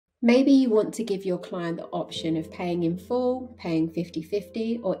Maybe you want to give your client the option of paying in full, paying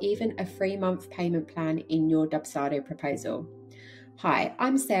 50/50, or even a 3-month payment plan in your Dubsado proposal. Hi,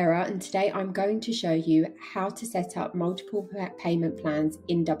 I'm Sarah, and today I'm going to show you how to set up multiple payment plans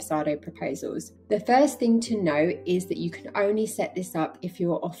in Dubsado proposals. The first thing to know is that you can only set this up if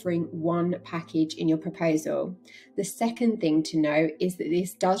you're offering one package in your proposal. The second thing to know is that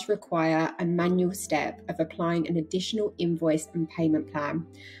this does require a manual step of applying an additional invoice and payment plan.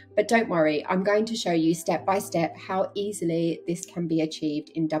 But don't worry, I'm going to show you step by step how easily this can be achieved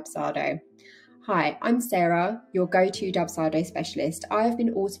in Dubsado. Hi, I'm Sarah, your go-to Dubsado specialist. I have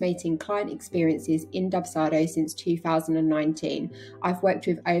been automating client experiences in Dubsado since 2019. I've worked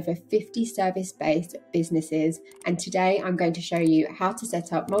with over 50 service-based businesses, and today I'm going to show you how to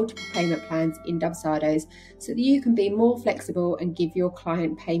set up multiple payment plans in Dubsados so that you can be more flexible and give your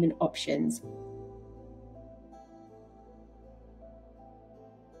client payment options.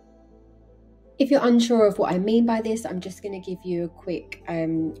 If you're unsure of what I mean by this, I'm just going to give you a quick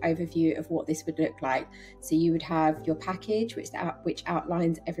overview of what this would look like. So you would have your package, which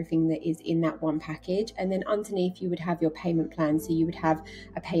outlines everything that is in that one package. And then underneath you would have your payment plan. So you would have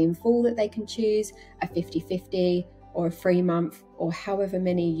a pay in full that they can choose, a 50/50 or a 3-month, or however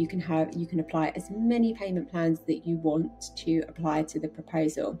many you can have. You can apply as many payment plans that you want to apply to the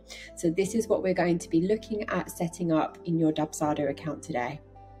proposal. So this is what we're going to be looking at setting up in your Dubsado account today.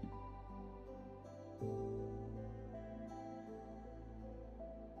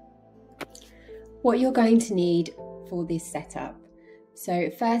 What you're going to need for this setup. So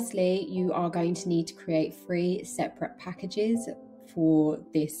firstly, you are going to need to create 3 separate packages for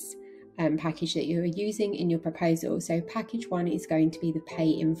this package that you are using in your proposal. So package 1 is going to be the pay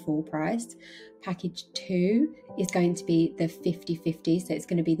in full price. Package 2 is going to be the 50/50, so it's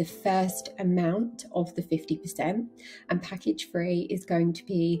going to be the first amount of the 50%. And package 3 is going to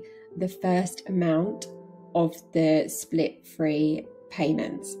be the first amount of the split free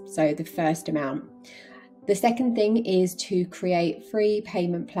payments, so the first amount. The second thing is to create 3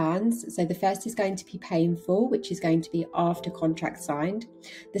 payment plans. So the first is going to be pay in full, which is going to be after contract signed.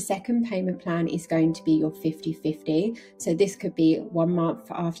 The second payment plan is going to be your 50/50. So this could be 1 month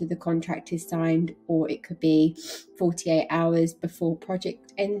after the contract is signed, or it could be 48 hours before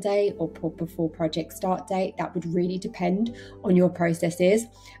project end date or before project start date. That would really depend on your processes.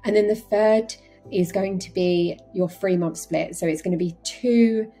 And then the third is going to be your 3-month split. So it's going to be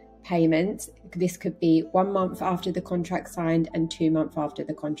 2 payments. This could be 1 month after the contract signed and 2 months after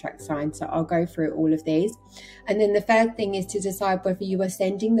the contract signed. So I'll go through all of these. And then the third thing is to decide whether you are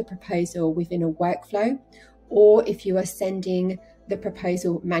sending the proposal within a workflow or if you are sending the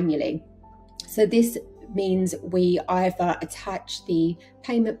proposal manually. So this means we either attach the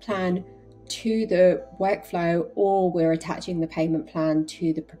payment plan to the workflow or we're attaching the payment plan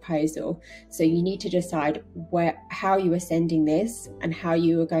to the proposal. So you need to decide how you are sending this and how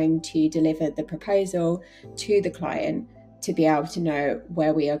you are going to deliver the proposal to the client to be able to know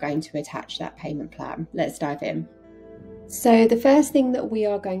where we are going to attach that payment plan. Let's dive in. So the first thing that we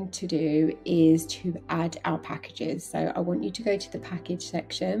are going to do is to add our packages. So I want you to go to the package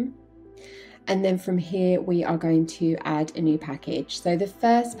section. And then from here, we are going to add a new package. So the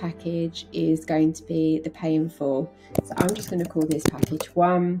first package is going to be the pay in full. So I'm just going to call this package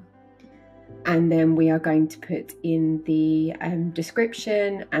 1. And then we are going to put in the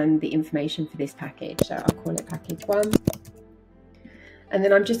description and the information for this package. So I'll call it package 1. And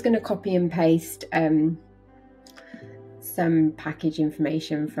then I'm just going to copy and paste some package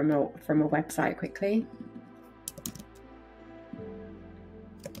information from a website quickly.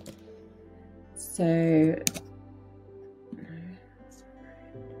 So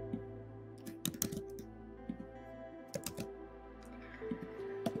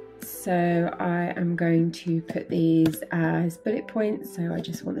I am going to put these as bullet points. So I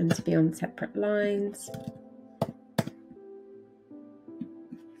just want them to be on separate lines.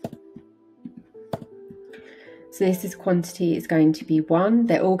 So this is quantity is going to be 1.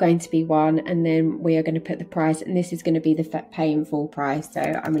 They're all going to be 1, and then we are going to put the price, and this is going to be the pay in full price. So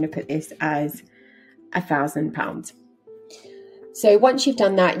I'm going to put this as £1,000. So once you've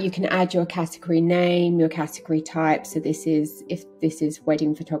done that, you can add your category name, your category type. So this is, if this is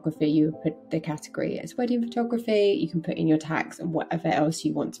wedding photography, you put the category as wedding photography. You can put in your tax and whatever else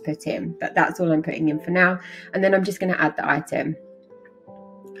you want to put in, but that's all I'm putting in for now. And then I'm just going to add the item.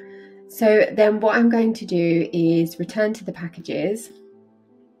 So then what I'm going to do is return to the packages,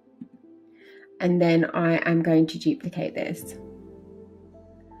 and then I am going to duplicate this.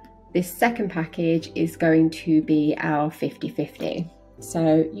 This second package is going to be our 50/50.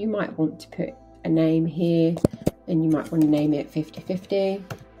 So you might want to put a name here, and you might want to name it 50/50.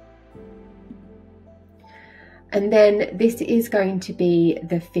 And then this is going to be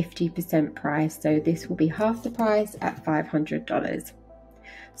the 50% price. So this will be half the price at $500.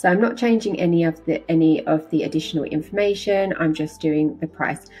 So I'm not changing any of the additional information. I'm just doing the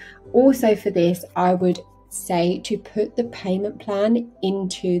price. Also for this, I would say to put the payment plan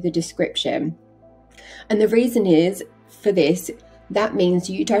into the description. And the reason is for this, that means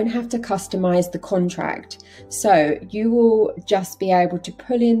you don't have to customize the contract. So you will just be able to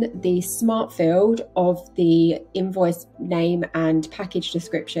pull in the smart field of the invoice name and package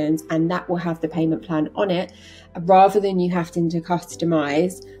descriptions, and that will have the payment plan on it, rather than you having to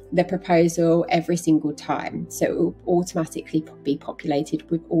customize the proposal every single time. So it will automatically be populated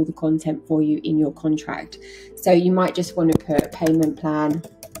with all the content for you in your contract. So you might just want to put payment plan.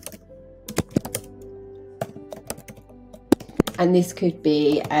 And this could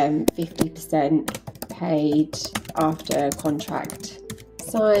be 50% paid after contract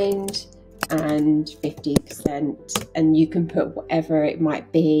signed and 50%, and you can put whatever it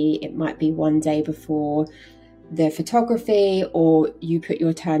might be. It might be 1 day before the photography, or you put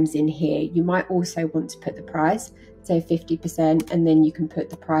your terms in here. You might also want to put the price, so 50%, and then you can put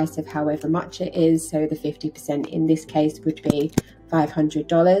the price of however much it is. So the 50% in this case would be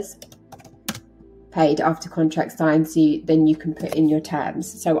 $500. Paid after contract signed, so then you can put in your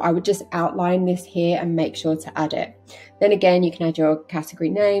terms. So I would just outline this here and make sure to add it. Then again, you can add your category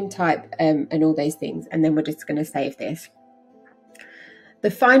name, type, and all those things, and then we're just going to save this.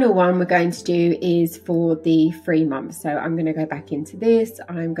 The final one we're going to do is for the 3 months. So I'm going to go back into this,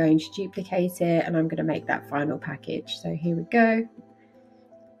 I'm going to duplicate it, and I'm going to make that final package. So here we go.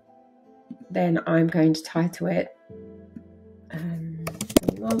 Then I'm going to title it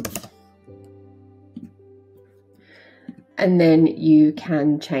 3 months. And then you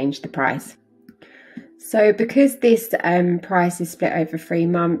can change the price. So because this price is split over 3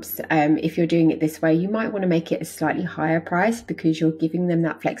 months, if you're doing it this way, you might want to make it a slightly higher price, because you're giving them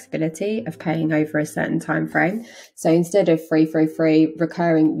that flexibility of paying over a certain time frame. So instead of free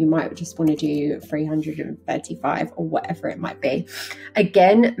recurring, you might just want to do 335 or whatever it might be.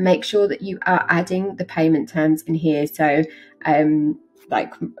 Again, make sure that you are adding the payment terms in here. So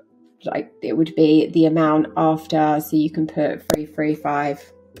like it would be the amount after, so you can put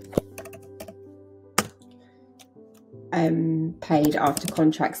 335 paid after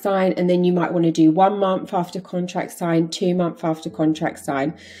contract sign, and then you might want to do 1 month after contract sign, 2 months after contract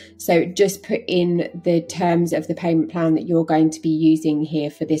sign. So just put in the terms of the payment plan that you're going to be using here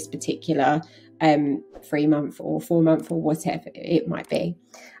for this particular 3 month or 4 month or whatever it might be.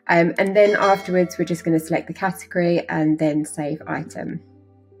 And then afterwards, we're just going to select the category and then save item.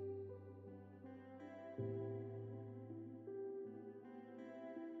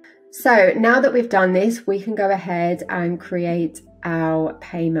 So now that we've done this, we can go ahead and create our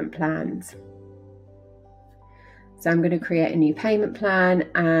payment plans. So I'm going to create a new payment plan,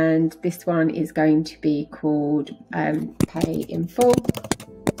 and this one is going to be called Pay in Full.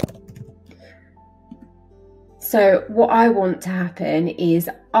 So what I want to happen is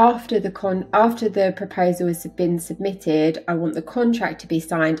after the proposal has been submitted, I want the contract to be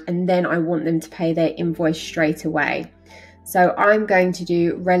signed, and then I want them to pay their invoice straight away. So I'm going to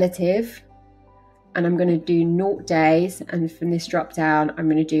do relative, and I'm going to do 0 days, and from this drop down I'm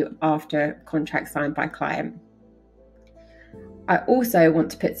going to do after contract signed by client. I also want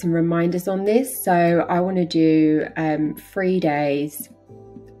to put some reminders on this, so I want to do 3 days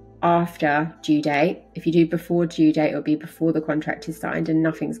after due date. If you do before due date, it'll be before the contract is signed and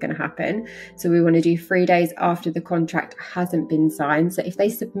nothing's going to happen. So we want to do 3 days after the contract hasn't been signed. So if they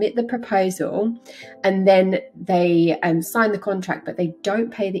submit the proposal and then they sign the contract but they don't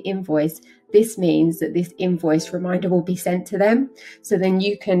pay the invoice, this means that this invoice reminder will be sent to them. So then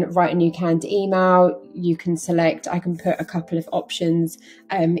you can write a new canned email. You can select, I can put a couple of options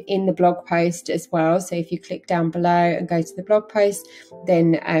in the blog post as well. So if you click down below and go to the blog post,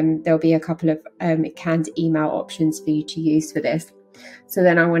 then there'll be a couple of canned email options for you to use for this. So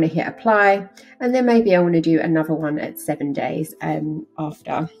then I want to hit apply, and then maybe I want to do another one at 7 days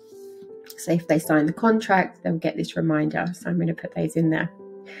after. So if they sign the contract, they'll get this reminder. So I'm going to put those in there.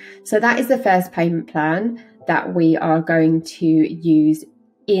 So that is the first payment plan that we are going to use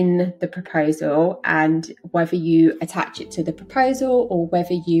in the proposal, and whether you attach it to the proposal or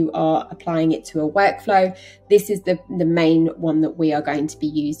whether you are applying it to a workflow, this is the main one that we are going to be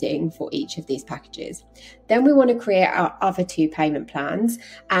using for each of these packages. Then we want to create our other 2 payment plans,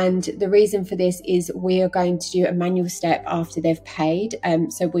 and the reason for this is we are going to do a manual step after they've paid.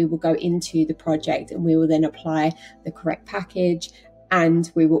 So we will go into the project and we will then apply the correct package,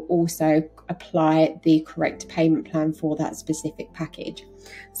 and we will also apply the correct payment plan for that specific package.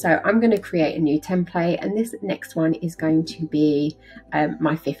 So I'm going to create a new template, and this next one is going to be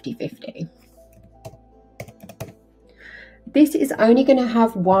my 50/50. This is only going to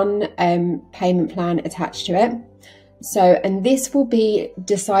have one payment plan attached to it. So, and this will be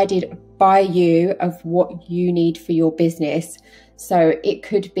decided by you of what you need for your business. So it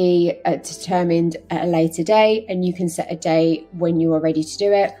could be determined at a later date, and you can set a date when you are ready to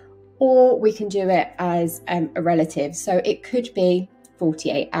do it, or we can do it as a relative. So it could be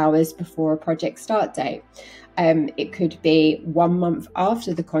 48 hours before a project start date. It could be 1 month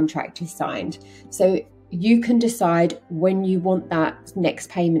after the contract is signed. So you can decide when you want that next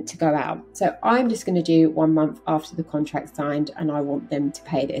payment to go out. So I'm just going to do 1 month after the contract signed, and I want them to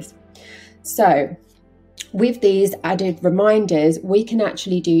pay this. So with these added reminders, we can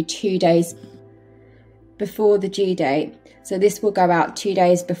actually do 2 days before the due date. So this will go out 2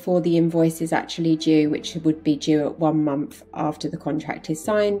 days before the invoice is actually due, which would be due at 1 month after the contract is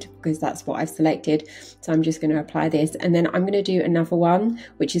signed, because that's what I've selected. So I'm just going to apply this, and then I'm going to do another one,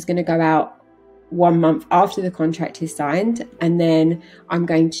 which is going to go out 1 month after the contract is signed, and then I'm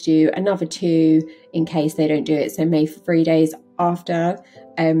going to do another 2 in case they don't do it. So maybe 3 days after,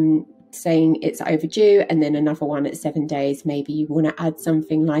 saying it's overdue, and then another one at 7 days. Maybe you want to add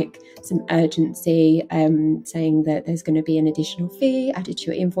something like some urgency, saying that there's going to be an additional fee added to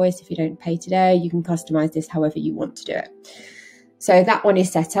your invoice if you don't pay today. You can customize this however you want to do it. So that one is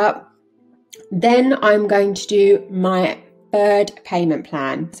set up. Then I'm going to do my 3rd payment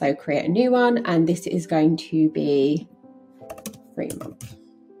plan. So create a new one, and this is going to be 3 months.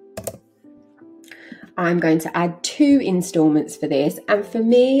 I'm going to add 2 installments for this, and for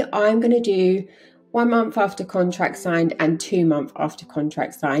me, I'm going to do 1 month after contract signed and 2 months after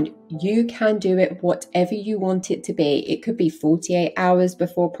contract signed. You can do it whatever you want it to be. It could be 48 hours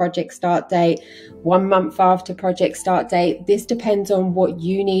before project start date, 1 month after project start date. This depends on what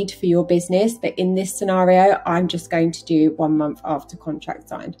you need for your business, but in this scenario, I'm just going to do 1 month after contract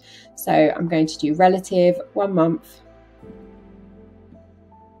signed. So I'm going to do relative 1 month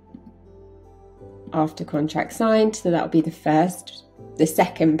after contract signed. So that'll be the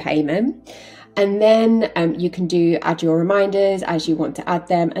 2nd payment. And then you can add your reminders as you want to add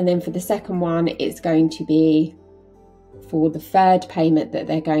them. And then for the second one, it's going to be for the 3rd payment that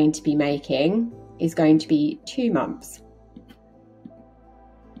they're going to be making is going to be 2 months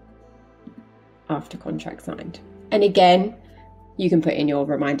after contract signed. And again, you can put in your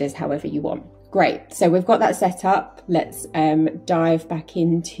reminders however you want. Great. So we've got that set up. Let's dive back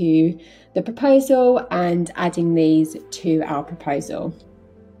into the proposal and adding these to our proposal.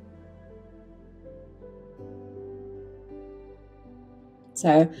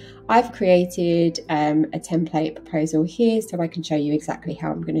 So I've created a template proposal here so I can show you exactly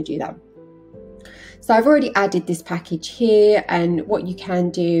how I'm going to do that. So I've already added this package here, and what you can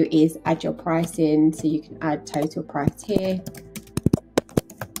do is add your price in. So you can add total price here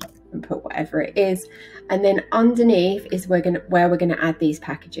and put whatever it is. And then underneath is where we're going to add these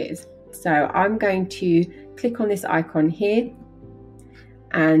packages. So I'm going to click on this icon here,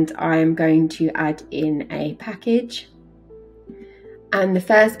 and I'm going to add in a package. And the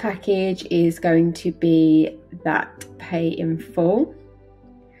first package is going to be that pay in full.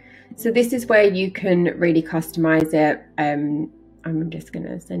 So this is where you can really customize it. I'm just going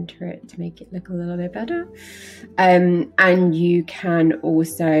to center it to make it look a little bit better. And you can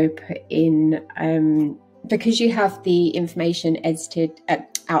also put in, because you have the information edited,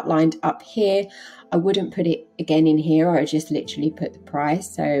 outlined up here, I wouldn't put it again in here. I would just literally put the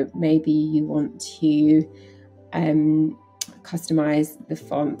price. So maybe you want to customize the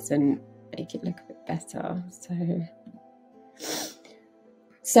fonts and make it look a bit better.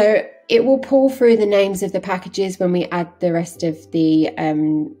 So it will pull through the names of the packages when we add the rest of the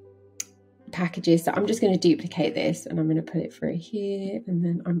packages. So I'm just going to duplicate this, and I'm going to put it through here, and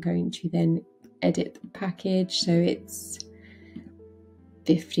then I'm going to then edit the package so it's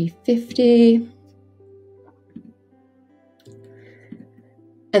 50/50.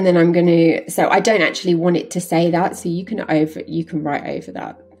 And then I'm going to, so I don't actually want it to say that, so you can write over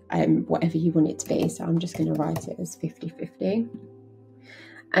that whatever you want it to be. So I'm just going to write it as 50/50.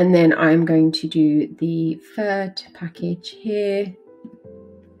 And then I'm going to do the 3rd package here.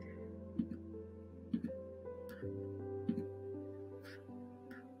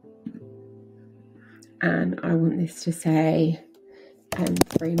 And I want this to say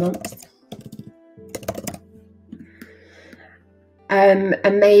 3 months. And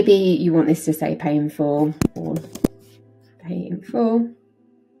maybe you want this to say pay in full or pay in full.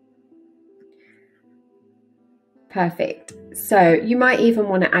 Perfect. So you might even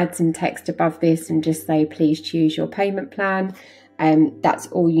want to add some text above this and just say, please choose your payment plan. That's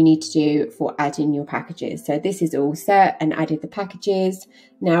all you need to do for adding your packages. So this is all set and added the packages.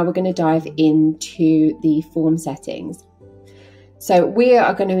 Now we're going to dive into the form settings. So we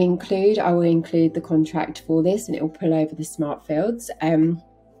are going to include, I will include the contract for this and it will pull over the smart fields.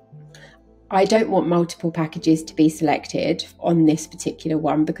 I don't want multiple packages to be selected on this particular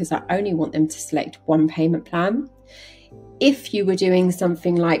one because I only want them to select one payment plan. If you were doing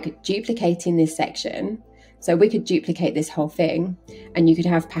something like duplicating this section, so we could duplicate this whole thing and you could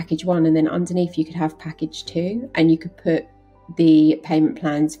have package 1 and then underneath you could have package 2 and you could put the payment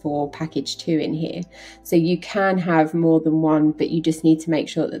plans for package 2 in here. So you can have more than one, but you just need to make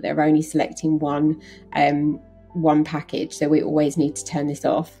sure that they're only selecting one package. So we always need to turn this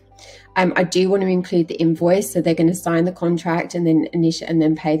off. I do want to include the invoice, so they're going to sign the contract and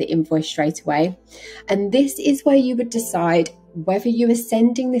then pay the invoice straight away. And this is where you would decide whether you are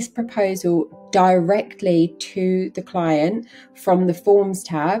sending this proposal directly to the client from the Forms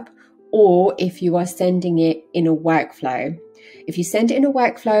tab, or if you are sending it in a workflow. If you send it in a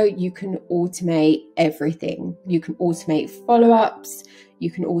workflow, you can automate everything. You can automate follow-ups, you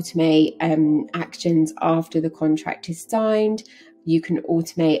can automate actions after the contract is signed. You can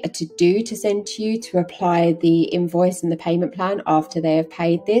automate a to-do to send to you to apply the invoice and the payment plan after they have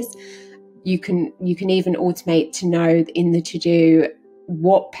paid this. You can even automate to know in the to-do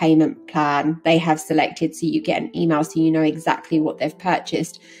what payment plan they have selected, so you get an email so you know exactly what they've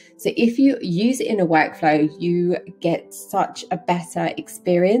purchased. So if you use it in a workflow, you get such a better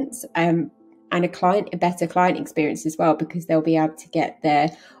experience and a better client experience as well, because they'll be able to get their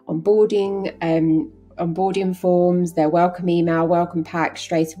onboarding forms, their welcome email, welcome pack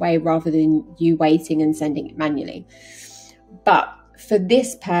straight away rather than you waiting and sending it manually. But for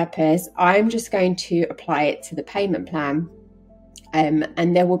this purpose, I'm just going to apply it to the payment plan.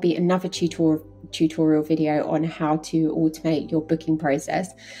 And there will be another tutorial video on how to automate your booking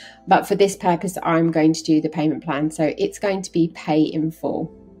process. But for this purpose, I'm going to do the payment plan. So it's going to be pay in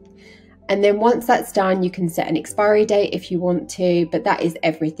full. And then once that's done, you can set an expiry date if you want to, but that is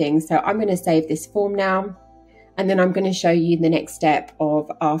everything. So I'm going to save this form now, and then I'm going to show you the next step of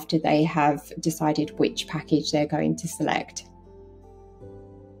after they have decided which package they're going to select.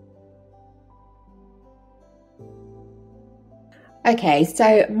 Okay,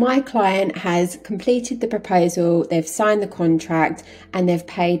 so my client has completed the proposal, they've signed the contract, and they've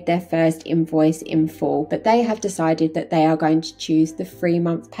paid their first invoice in full, but they have decided that they are going to choose the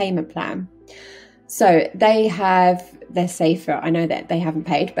 3-month payment plan. So they have, let's say I know that they haven't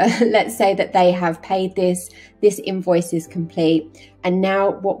paid, but let's say that they have paid this invoice is complete. And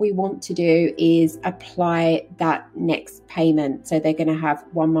now what we want to do is apply that next payment. So they're going to have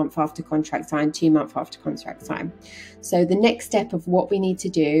 1 month after contract sign, 2 months after contract sign. So the next step of what we need to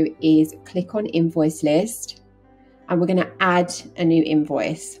do is click on invoice list, and we're going to add a new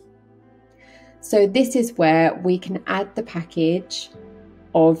invoice. So this is where we can add the package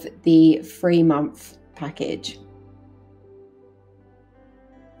of the 3-month package.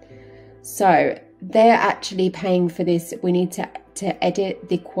 So they're actually paying for this. We need to edit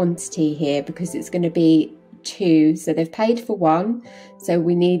the quantity here because it's going to be 2. So they've paid for 1. So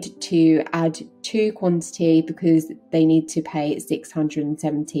we need to add 2 quantity because they need to pay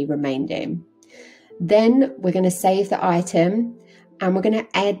 670 remaining. Then we're going to save the item and we're going to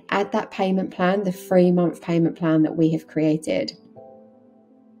add that payment plan, the 3-month payment plan that we have created.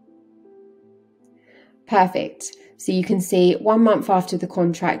 Perfect. So you can see 1 month after the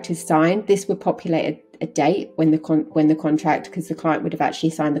contract is signed, this would populate a date when the contract, because the client would have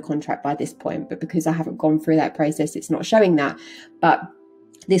actually signed the contract by this point, but because I haven't gone through that process, it's not showing that. But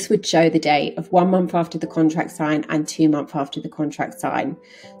this would show the date of 1 month after the contract sign and 2 months after the contract sign.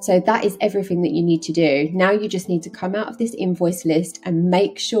 So that is everything that you need to do. Now you just need to come out of this invoice list and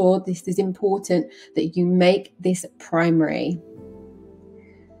make sure, this is important, that you make this primary.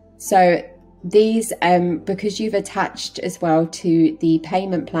 So these, because you've attached as well to the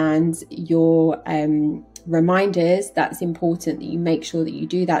payment plans your reminders, that's important that you make sure that you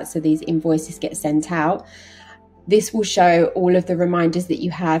do that so these invoices get sent out. This will show all of the reminders that you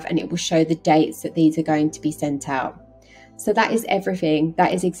have, and it will show the dates that these are going to be sent out. So that is everything.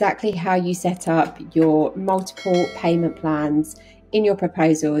 That is exactly how you set up your multiple payment plans in your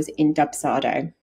proposals in Dubsado.